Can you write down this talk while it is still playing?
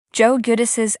Joe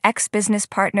Giudice's ex-business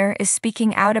partner is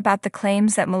speaking out about the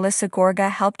claims that Melissa Gorga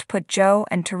helped put Joe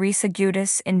and Teresa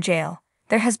Giudice in jail.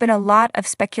 There has been a lot of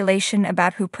speculation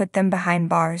about who put them behind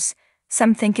bars.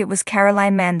 Some think it was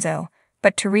Caroline Manzo,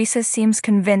 but Teresa seems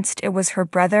convinced it was her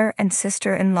brother and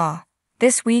sister-in-law.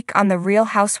 This week on the Real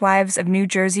Housewives of New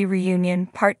Jersey reunion,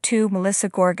 Part 2, Melissa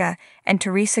Gorga and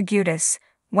Teresa Giudice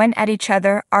went at each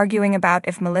other arguing about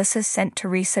if Melissa sent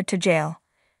Teresa to jail.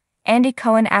 Andy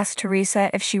Cohen asked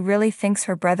Teresa if she really thinks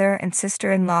her brother and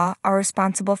sister-in-law are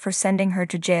responsible for sending her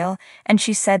to jail, and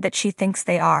she said that she thinks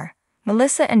they are.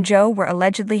 Melissa and Joe were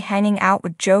allegedly hanging out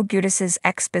with Joe Giudice's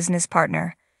ex-business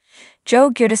partner.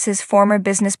 Joe Giudice's former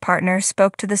business partner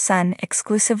spoke to The Sun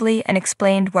exclusively and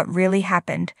explained what really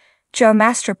happened. Joe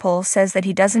Mastropol says that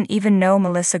he doesn't even know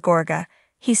Melissa Gorga.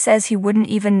 He says he wouldn't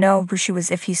even know who she was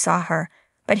if he saw her,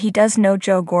 but he does know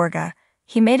Joe Gorga.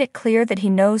 He made it clear that he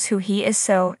knows who he is,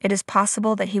 so it is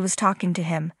possible that he was talking to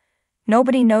him.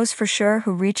 Nobody knows for sure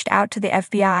who reached out to the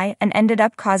FBI and ended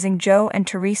up causing Joe and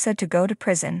Teresa to go to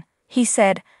prison. He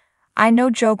said, "I know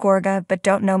Joe Gorga but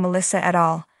don't know Melissa at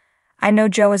all. I know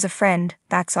Joe as a friend,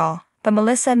 that's all. But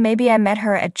Melissa, maybe I met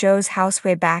her at Joe's house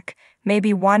way back,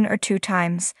 maybe 1 or 2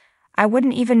 times. I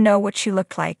wouldn't even know what she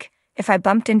looked like. If I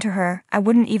bumped into her, I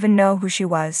wouldn't even know who she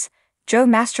was." Joe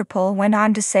Mastropol went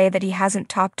on to say that he hasn't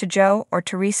talked to Joe or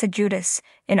Teresa Giudice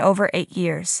in over 8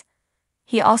 years.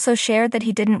 He also shared that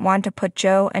he didn't want to put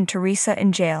Joe and Teresa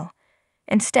in jail.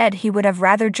 Instead, he would have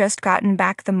rather just gotten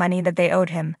back the money that they owed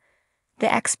him.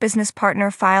 The ex-business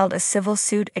partner filed a civil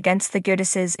suit against the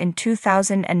Giudices in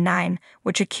 2009,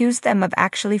 which accused them of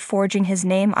actually forging his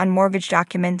name on mortgage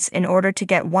documents in order to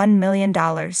get $1 million.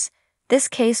 This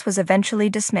case was eventually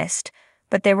dismissed,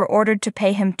 but they were ordered to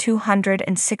pay him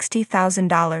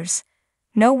 $260,000.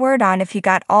 No word on if he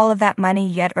got all of that money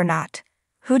yet or not.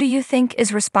 Who do you think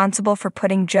is responsible for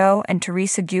putting Joe and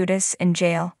Teresa Giudice in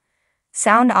jail?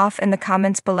 Sound off in the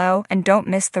comments below, and don't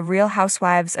miss the Real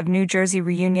Housewives of New Jersey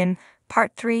reunion,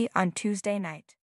 Part 3 on Tuesday night.